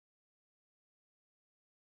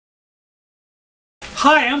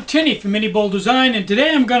Hi, I'm Tinny from MiniBulldesign, and today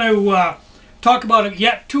I'm going to talk about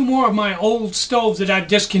yet two more of my old stoves that I've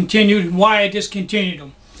discontinued and why I discontinued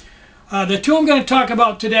them. The two I'm going to talk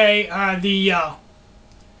about today are the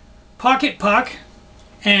Pocket Puck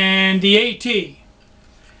and the AT.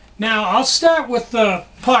 Now, I'll start with the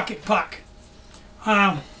Pocket Puck.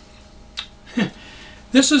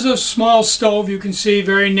 This is a small stove, you can see,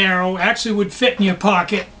 very narrow, actually would fit in your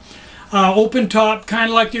pocket. Open top, kind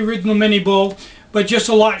of like the original MiniBull, but just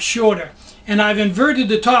a lot shorter. And I've inverted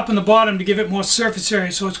the top and the bottom to give it more surface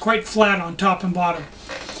area, so it's quite flat on top and bottom.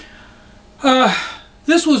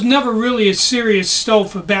 This was never really a serious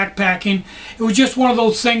stove for backpacking. It was just one of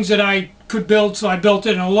those things that I could build, so I built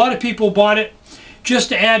it. And a lot of people bought it just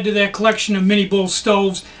to add to their collection of MiniBull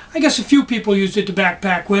stoves. I guess a few people used it to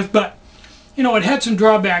backpack with, but you know, it had some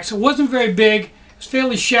drawbacks. It wasn't very big. It's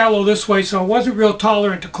fairly shallow this way, so it wasn't real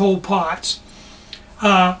tolerant to cold pots.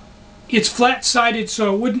 It's flat-sided,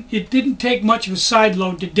 so it didn't take much of a side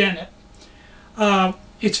load to dent it.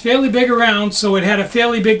 It's fairly big around, so it had a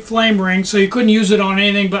fairly big flame ring, so you couldn't use it on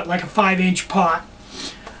anything but like a 5-inch pot.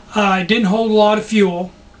 It didn't hold a lot of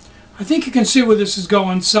fuel. I think you can see where this is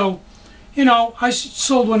going. So, you know, I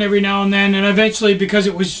sold one every now and then, and eventually, because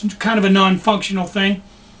it was kind of a non-functional thing,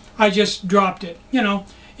 I just dropped it. You know,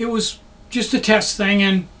 it was just a test thing,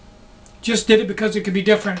 and just did it because it could be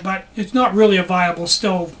different, but it's not really a viable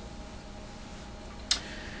stove.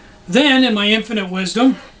 Then, in my infinite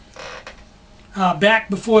wisdom, back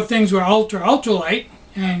before things were ultralight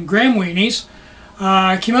and gram weenies,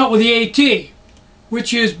 I came out with the AT,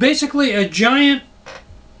 which is basically a giant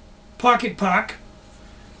Pocket Puck,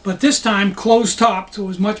 but this time closed top, so it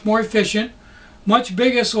was much more efficient, much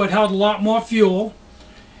bigger, so it held a lot more fuel,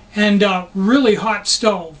 and really hot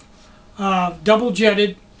stove, double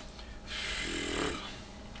jetted.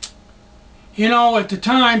 You know, at the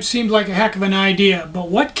time, seemed like a heck of an idea, but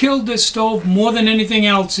what killed this stove more than anything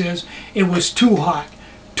else is it was too hot.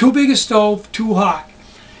 Too big a stove, too hot.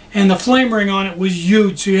 And the flame ring on it was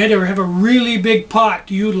huge, so you had to have a really big pot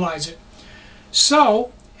to utilize it.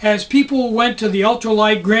 So, as people went to the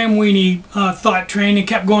ultralight gram weenie thought train and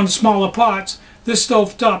kept going to smaller pots, this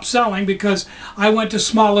stove stopped selling because I went to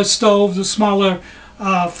smaller stoves with smaller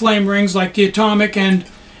flame rings like the Atomic, and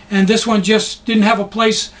this one just didn't have a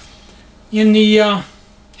place in the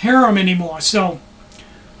harem anymore. So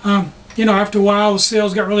you know, after a while the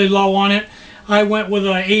sales got really low on it. I went with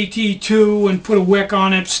an AT2 and put a wick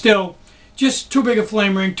on it. Still just too big a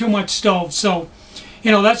flame ring, too much stove. So you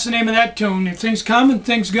know, that's the name of that tune. If things come and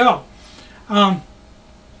things go,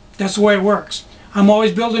 that's the way it works. I'm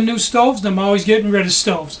always building new stoves, and I'm always getting rid of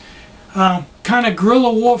stoves. Kind of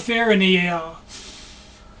guerrilla warfare in the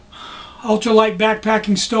ultralight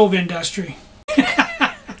backpacking stove industry.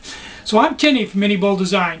 So I'm Tinny from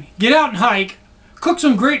MiniBulldesign. Get out and hike, cook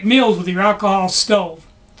some great meals with your alcohol stove.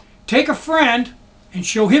 Take a friend and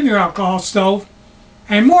show him your alcohol stove.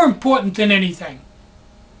 And more important than anything,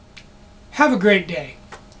 have a great day.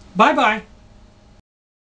 Bye-bye.